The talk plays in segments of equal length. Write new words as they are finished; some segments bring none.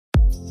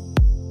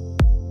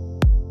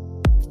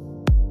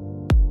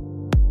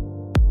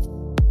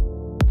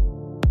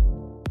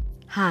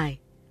Hi,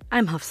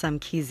 I'm Hafsa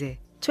Mkhize.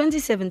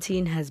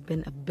 2017 has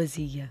been a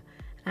busy year,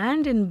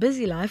 and in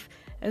busy life,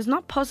 it's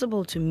not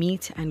possible to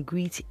meet and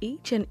greet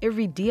each and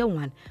every dear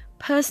one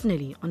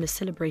personally on the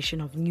celebration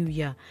of New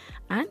Year,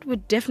 and we're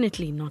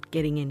definitely not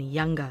getting any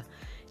younger.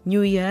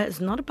 New Year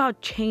is not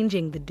about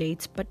changing the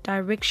dates but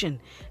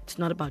direction. It's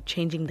not about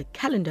changing the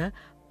calendar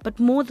but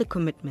more the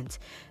commitment.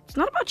 It's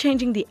not about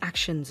changing the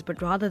actions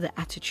but rather the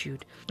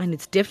attitude. And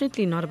it's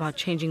definitely not about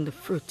changing the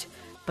fruit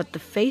but the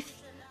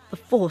faith, the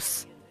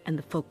force, and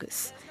the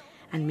focus.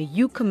 And may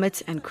you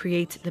commit and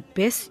create the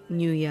best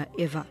New Year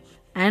ever.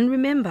 And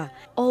remember,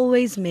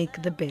 always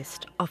make the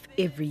best of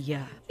every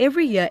year.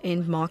 Every year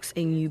end marks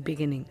a new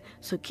beginning.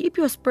 So keep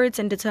your spirits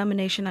and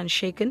determination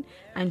unshaken,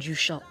 and you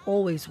shall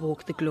always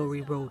walk the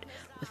glory road.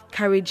 With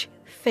courage,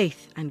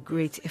 faith, and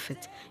great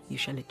effort, you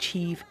shall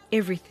achieve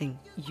everything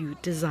you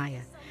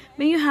desire.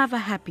 May you have a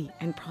happy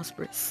and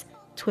prosperous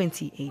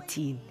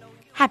 2018.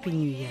 Happy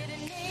New Year.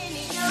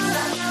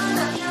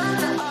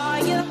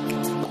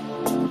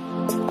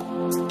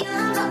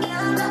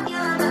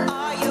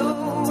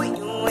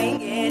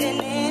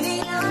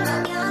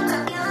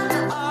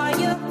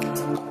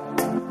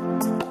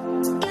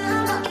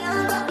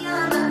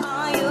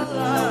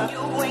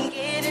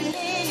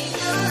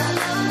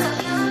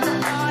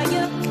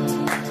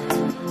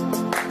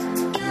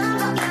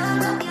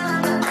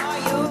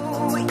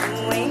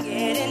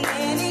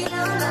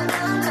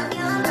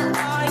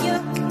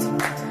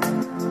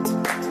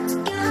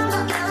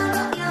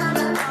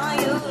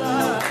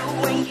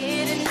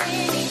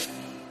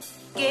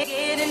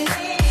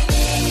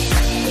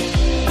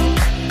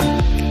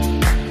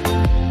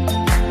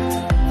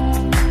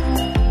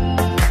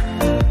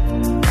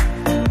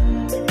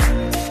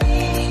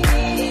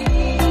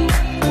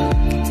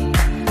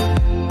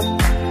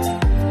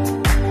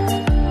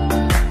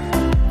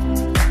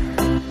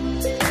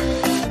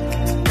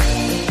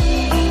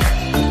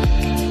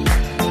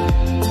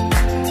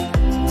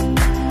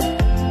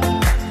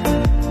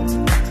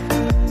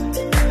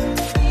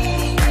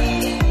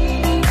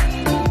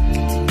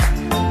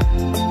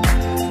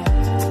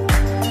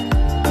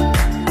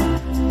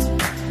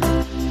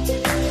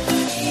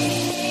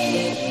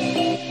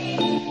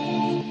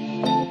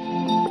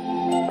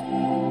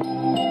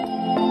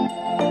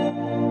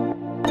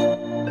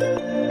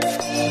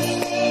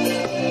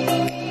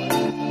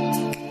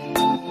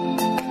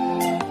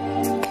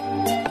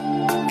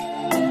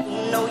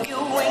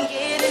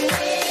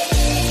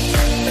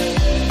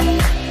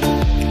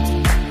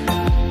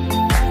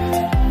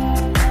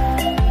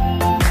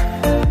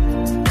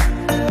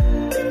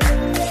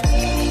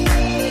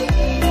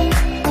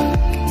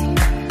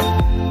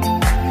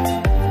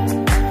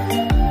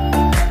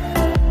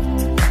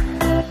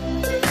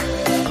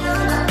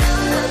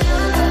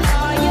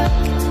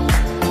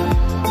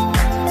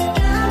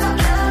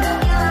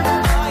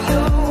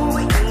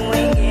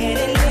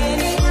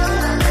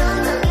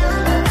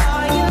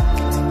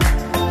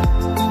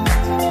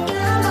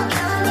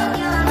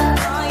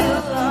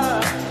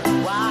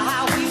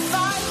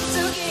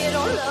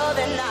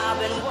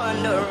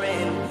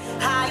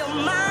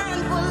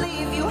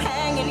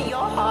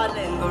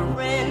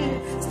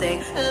 Stay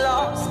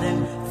lost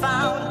and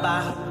found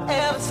by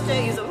whoever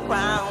stays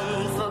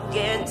around,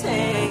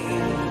 forgetting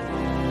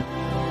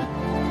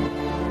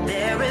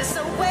there is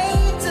a way.